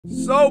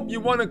So,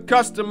 you want to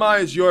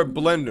customize your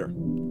blender?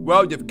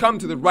 Well, you've come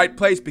to the right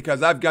place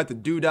because I've got the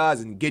doodads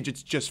and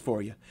gadgets just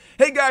for you.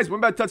 Hey guys, welcome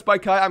back to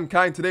TutsByKai. I'm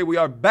Kai, and today we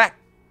are back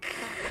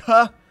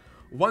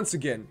once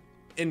again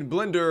in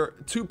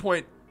Blender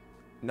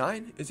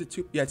 2.9. Is it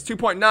 2? Yeah, it's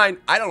 2.9.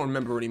 I don't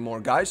remember anymore,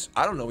 guys.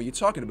 I don't know what you're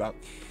talking about.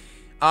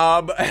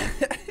 But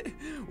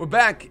we're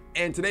back,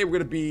 and today we're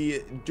going to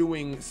be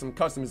doing some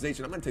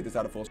customization. I'm going to take this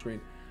out of full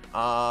screen.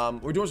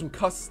 We're doing some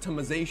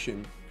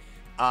customization.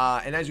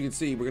 And as you can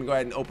see, we're going to go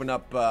ahead and open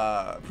up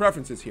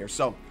preferences here.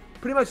 So,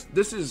 pretty much,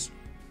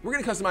 we're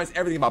going to customize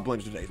everything about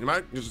Blender today.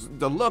 Just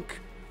the look,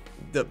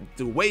 the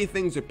way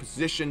things are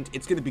positioned,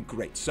 it's going to be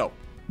great. So,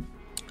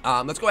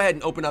 let's go ahead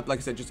and open up, like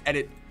I said, just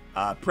edit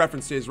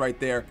preferences right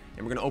there.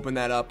 And we're going to open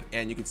that up,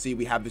 and you can see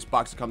we have this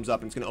box that comes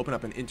up, and it's going to open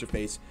up an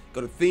interface.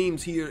 Go to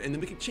themes here, and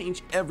then we can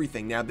change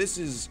everything. Now, this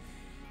is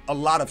a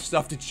lot of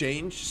stuff to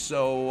change,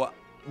 so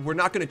we're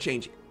not going to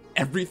change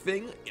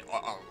everything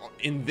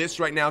in this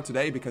right now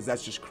today because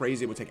that's just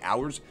crazy. It would take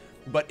hours.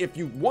 But if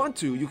you want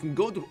to, you can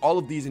go through all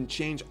of these and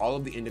change all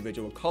of the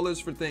individual colors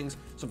for things.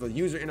 So for the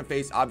user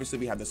interface, obviously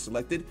we have this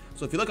selected.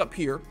 So if you look up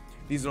here,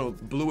 these little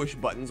bluish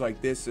buttons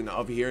like this and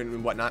over here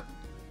and whatnot,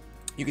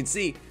 you can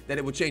see that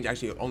it will change.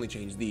 Actually, it'll only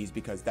change these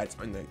because that's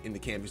in the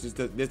canvas.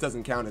 This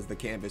doesn't count as the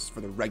canvas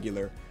for the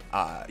regular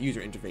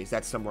user interface.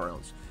 That's somewhere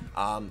else.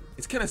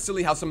 It's kind of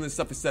silly how some of this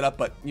stuff is set up,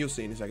 but you'll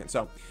see in a second.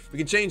 So we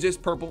can change this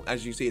purple.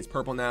 As you see, it's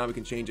purple now. We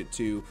can change it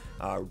to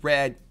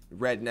red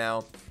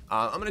now.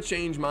 I'm gonna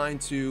change mine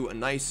to a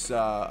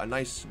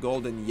nice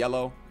golden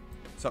yellow,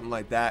 something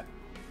like that.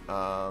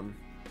 A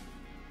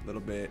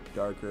little bit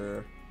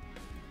darker,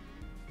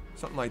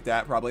 something like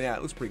that. Probably, yeah.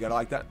 It looks pretty good. I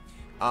like that.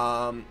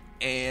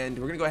 And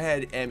we're gonna go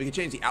ahead and we can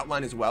change the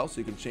outline as well. So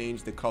you can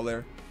change the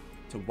color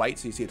to white.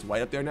 So you see it's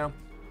white up there now,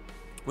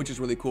 which is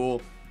really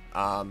cool.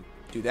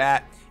 Do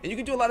that, and you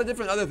can do a lot of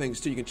different other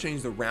things too. You can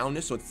change the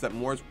roundness, so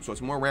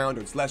it's more round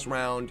or it's less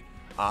round.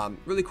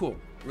 Really cool,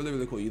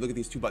 really cool. You look at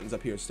these two buttons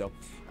up here still.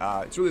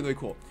 It's really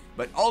cool.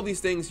 But all of these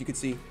things you can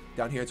see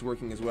down here, it's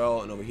working as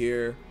well, and over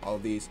here, all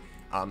of these.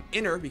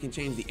 Inner, we can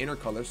change the inner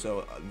color.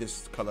 So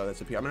this color that's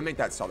up here, I'm gonna make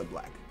that solid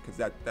black because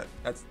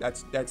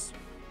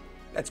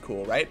that's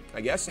cool, right?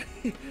 I guess.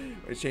 I'm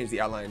gonna change the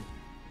outline.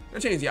 I'm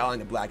gonna change the outline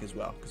to black as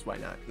well because why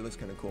not? It looks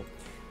kind of cool.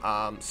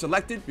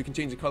 Selected, we can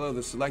change the color of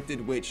the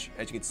selected, which,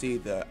 as you can see,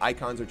 the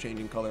icons are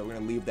changing color. We're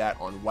going to leave that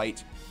on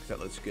white because that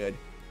looks good.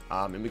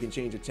 And we can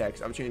change the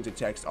text. I'm changing the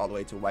text all the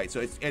way to white. So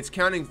it's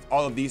counting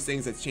all of these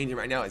things that's changing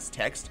right now as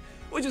text,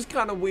 which is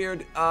kind of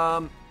weird.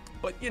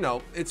 But, you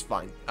know, it's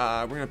fine.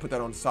 We're going to put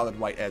that on solid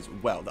white as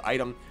well. The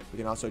item, we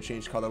can also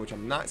change color, which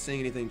I'm not seeing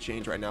anything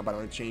change right now, but I'm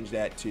going to change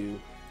that to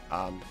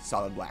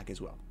solid black as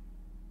well.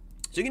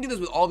 So you can do this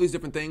with all these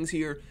different things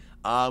here.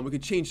 We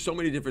could change so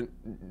many different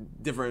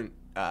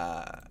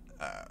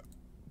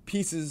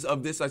pieces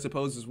of this, I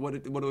suppose, is what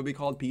it would be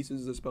called,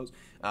 pieces, I suppose.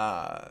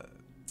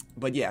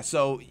 But yeah,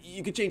 so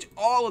you can change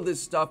all of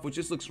this stuff, which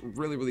just looks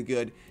really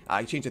good. You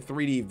can change the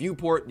 3D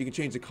viewport. You can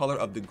change the color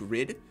of the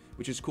grid,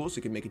 which is cool. So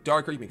you can make it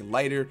darker, you can make it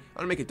lighter. I'm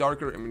gonna make it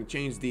darker. I'm gonna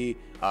change the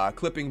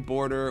clipping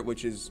border,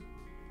 which is,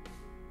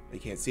 you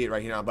can't see it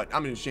right here now, but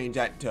I'm gonna change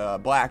that to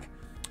black.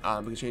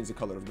 We can change the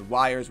color of the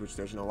wires, which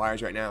there's no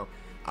wires right now.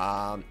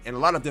 And a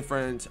lot of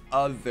different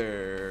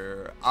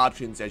other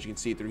options, as you can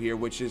see through here,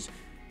 which is,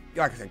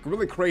 like I said,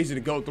 really crazy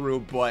to go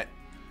through, but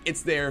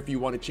it's there if you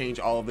want to change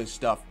all of this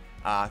stuff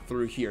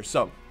through here.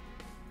 So,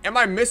 am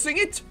I missing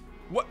it?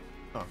 What?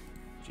 Oh,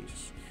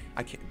 Jesus.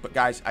 I can't. But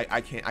guys,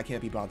 I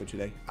can't be bothered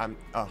today.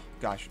 Oh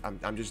gosh,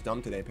 I'm just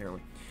dumb today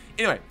apparently.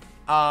 Anyway,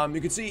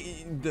 you can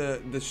see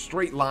the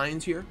straight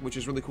lines here, which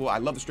is really cool. I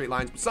love the straight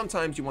lines, but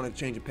sometimes you want to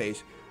change a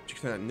pace.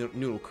 Just kind of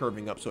noodle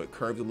curving up, so it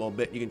curves a little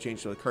bit. You can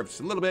change so it curves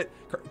just a little bit,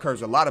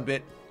 curves a lot of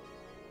bit.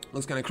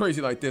 Looks kind of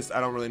crazy like this.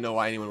 I don't really know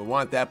why anyone would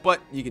want that, but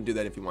you can do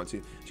that if you want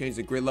to. Change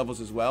the grid levels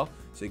as well,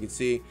 so you can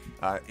see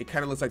it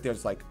kind of looks like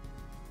there's like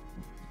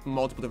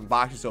multiple different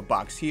boxes. So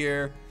box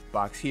here,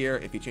 box here.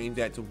 If you change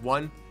that to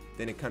 1,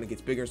 then it kind of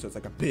gets bigger, so it's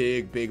like a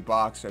big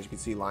box, as you can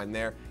see, line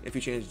there. If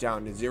you change it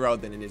down to 0,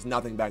 then it is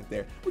nothing back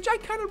there, which I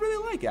kind of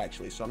really like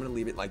actually. So I'm gonna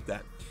leave it like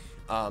that.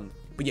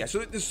 But yeah, so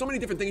there's so many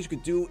different things you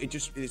could do.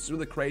 It's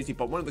really crazy.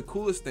 But one of the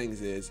coolest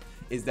things is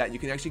that you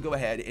can actually go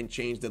ahead and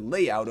change the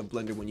layout of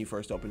Blender when you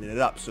first open it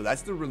up. So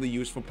that's the really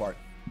useful part.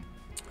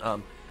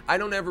 I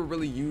don't ever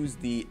really use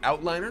the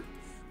outliner,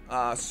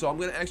 so I'm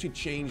gonna actually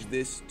change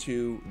this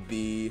to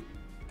the.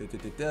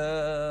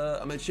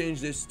 I'm gonna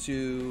change this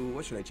to,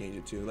 what should I change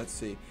it to? Let's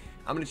see.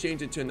 I'm gonna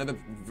change it to another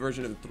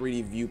version of the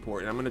 3D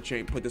viewport, and I'm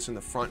gonna put this in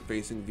the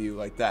front-facing view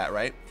like that,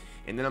 right?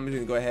 And then I'm just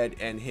gonna go ahead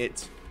and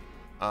hit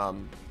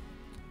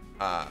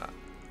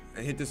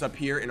this up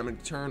here, and I'm going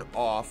to turn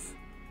off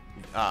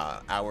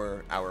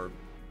our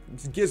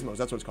gizmos.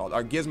 That's what it's called.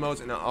 Our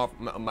gizmos, and off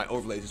my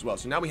overlays as well.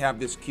 So now we have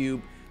this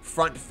cube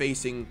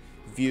front-facing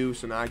view.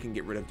 So now I can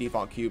get rid of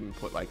default cube and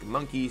put like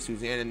Monkey,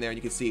 Suzanne in there. And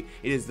you can see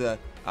it is the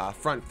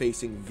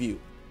front-facing view,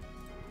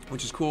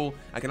 which is cool.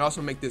 I can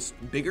also make this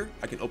bigger.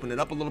 I can open it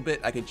up a little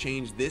bit. I can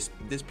change this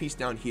piece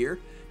down here.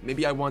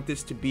 Maybe I want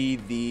this to be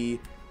the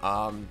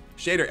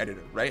shader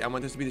editor, right? I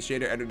want this to be the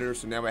shader editor,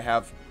 so now I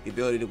have the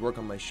ability to work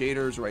on my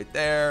shaders right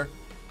there.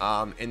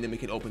 And then we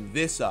can open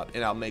this up,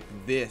 and I'll make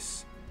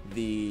this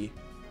the,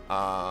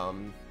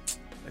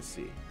 let's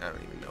see, I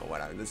don't even know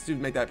what let's do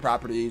make that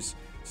properties.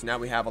 So now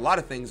we have a lot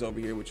of things over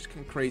here, which is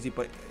kind of crazy,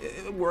 but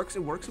it works.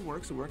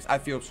 I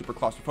feel super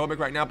claustrophobic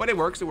right now, but it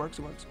works.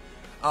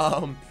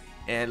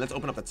 And let's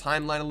open up the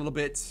timeline a little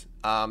bit.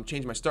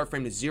 Change my start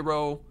frame to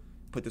 0.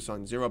 Put this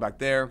on 0 back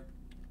there.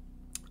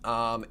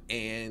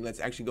 And let's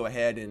actually go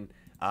ahead and,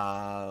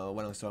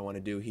 what else do I want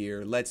to do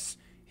here? Let's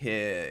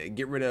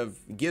get rid of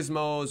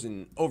gizmos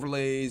and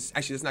overlays.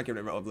 Actually, let's not get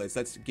rid of overlays.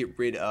 Let's get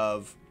rid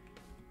of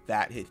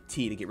that. Hit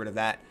T to get rid of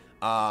that.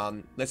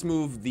 Let's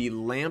move the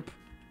lamp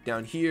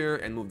down here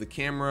and move the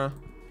camera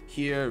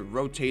here,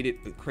 rotate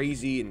it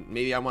crazy, and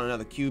maybe I want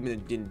another cube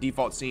in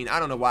default scene. I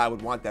don't know why I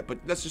would want that, but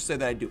let's just say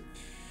that I do.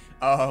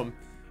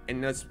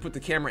 And let's put the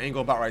camera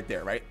angle about right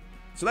there, right?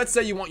 So let's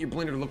say you want your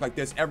Blender to look like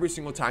this every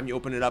single time you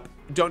open it up.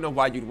 Don't know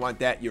why you'd want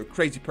that. You're a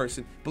crazy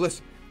person. But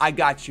listen, I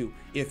got you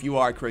if you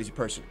are a crazy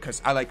person,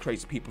 because I like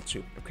crazy people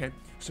too, okay?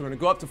 So we're going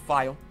to go up to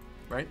File,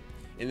 right?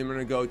 And then we're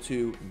going to go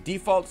to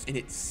Defaults and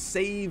hit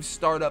Save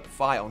Startup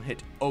File and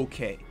hit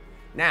OK.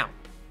 Now,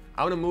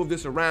 I'm going to move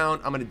this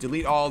around. I'm going to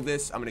delete all of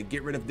this. I'm going to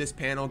get rid of this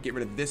panel, get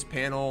rid of this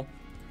panel.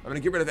 I'm going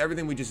to get rid of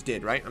everything we just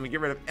did, right? I'm going to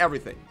get rid of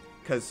everything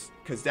because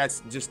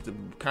that's just the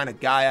kind of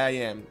guy I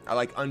am. I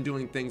like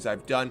undoing things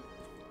I've done.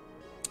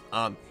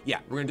 Yeah,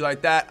 we're going to do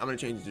like that. I'm going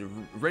to change the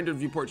rendered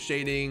viewport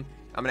shading.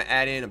 I'm going to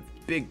add in a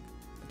big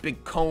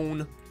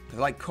cone. I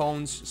like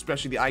cones,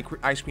 especially the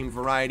ice cream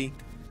variety.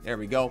 There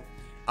we go.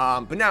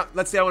 But now,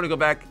 let's say I want to go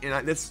back and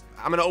I'm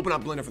going to open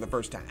up Blender for the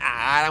first time.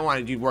 I don't want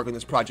to do work on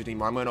this project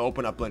anymore. I'm going to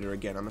open up Blender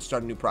again. I'm going to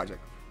start a new project.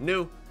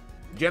 New,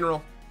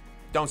 general,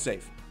 don't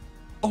save.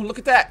 Oh, look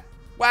at that.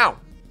 Wow.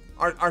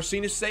 Our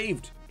scene is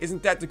saved.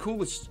 Isn't that the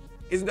coolest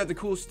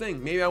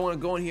thing? Maybe I want to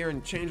go in here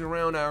and change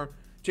around our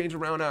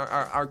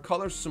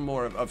colors some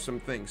more of some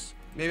things.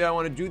 Maybe I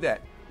want to do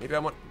that. Maybe I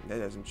want, that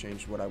doesn't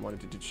change what I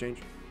wanted it to change.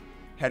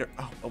 Header,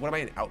 oh, what am I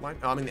in the outline?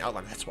 Oh, I'm in the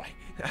outline, that's why.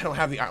 I don't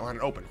have the outline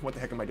open. What the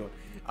heck am I doing?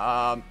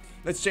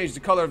 Let's change the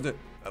color of the,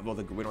 well,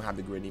 we don't have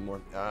the grid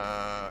anymore.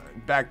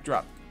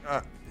 Backdrop.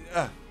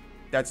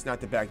 That's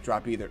not the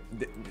backdrop either.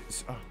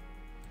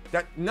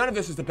 None of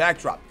this is the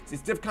backdrop.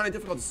 It's kind of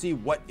difficult to see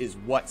what is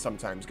what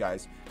sometimes,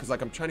 guys. Because,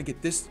 like, I'm trying to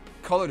get this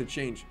color to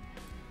change.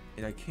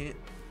 And I can't.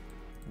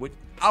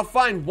 I'll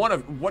find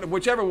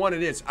whichever one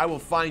it is, I will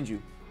find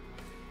you.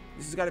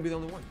 This has got to be the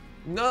only one.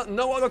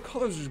 No other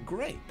colors is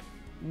gray.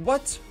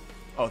 What?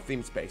 Oh,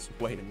 theme space.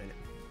 Wait a minute.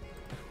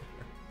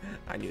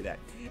 I knew that.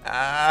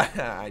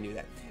 I knew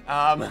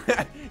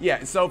that.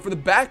 Yeah, so for the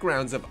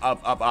backgrounds of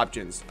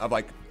options, of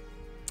like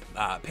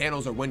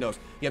panels or windows,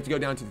 you have to go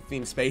down to the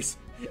theme space.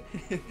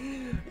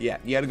 Yeah,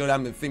 you got to go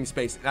down to the theme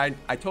space. And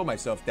I told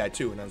myself that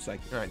too, and I was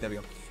like, all right, there we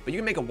go. But you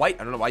can make a white.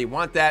 I don't know why you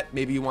want that.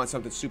 Maybe you want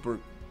something super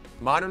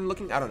modern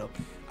looking. I don't know.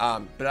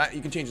 But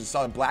you can change it to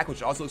solid black,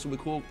 which also looks really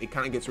cool. It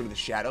kind of gets rid of the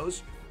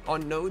shadows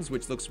on nodes,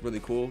 which looks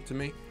really cool to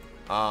me.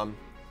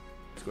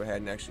 Let's go ahead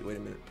and actually, wait a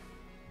minute.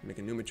 Make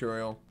a new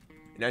material.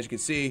 And as you can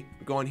see,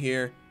 we're going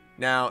here.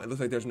 Now, it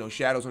looks like there's no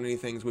shadows on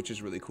anything, which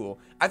is really cool.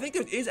 I think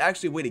there is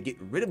actually a way to get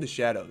rid of the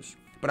shadows,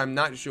 but I'm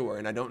not sure,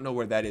 and I don't know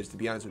where that is, to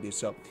be honest with you,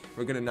 so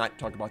we're going to not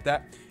talk about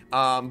that.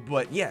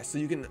 But yeah, so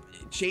you can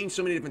change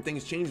so many different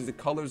things, change the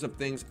colors of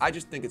things. I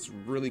just think it's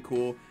really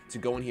cool to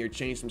go in here,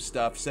 change some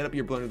stuff, set up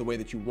your Blender the way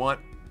that you want.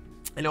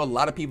 I know a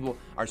lot of people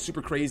are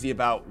super crazy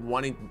about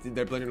wanting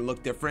their Blender to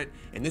look different,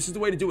 and this is the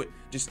way to do it.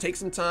 Just take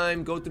some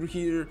time, go through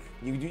here.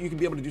 You can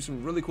be able to do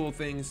some really cool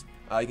things.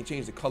 You can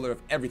change the color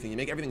of everything. You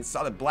make everything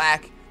solid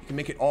black. You can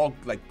make it all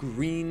like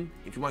green.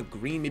 If you want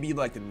green, maybe you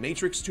like the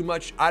Matrix too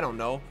much. I don't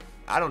know.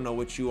 I don't know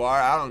what you are.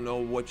 I don't know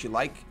what you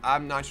like.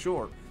 I'm not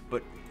sure,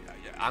 but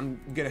I'm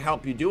gonna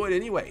help you do it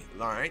anyway.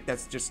 All right,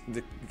 that's just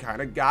the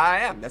kind of guy I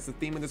am. That's the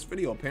theme of this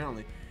video,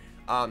 apparently.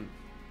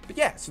 But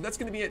yeah, so that's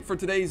going to be it for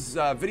today's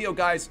video,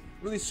 guys.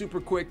 Really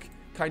super quick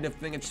kind of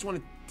thing. I just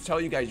want to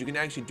tell you guys, you can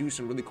actually do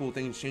some really cool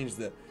things. Change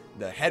the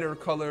header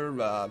color,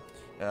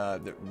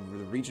 the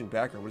region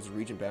background. What does the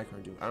region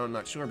background do? I'm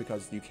not sure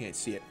because you can't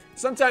see it.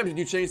 Sometimes when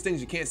you change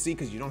things, you can't see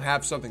because you don't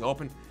have something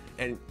open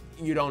and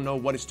you don't know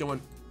what it's doing.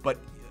 But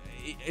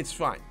it's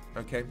fine,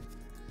 okay?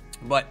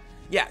 But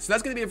yeah, so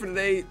that's going to be it for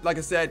today. Like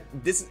I said,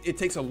 it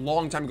takes a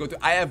long time to go through.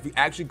 I have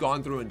actually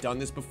gone through and done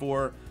this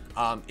before.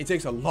 It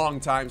takes a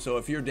long time, so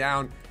if you're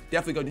down,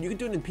 definitely go. You can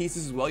do it in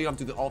pieces as well. You don't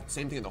have to do the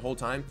same thing the whole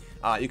time.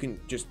 You can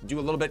just do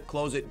a little bit,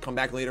 close it, come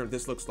back later.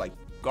 This looks like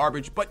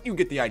garbage, but you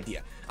get the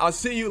idea. I'll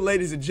see you,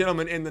 ladies and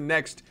gentlemen, in the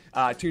next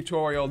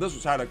tutorial. This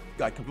was how to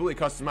completely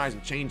customize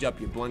and change up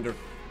your Blender.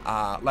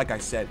 Like I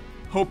said,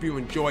 hope you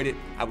enjoyed it.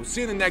 I will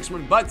see you in the next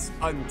one, but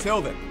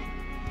until then,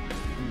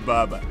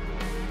 bye-bye.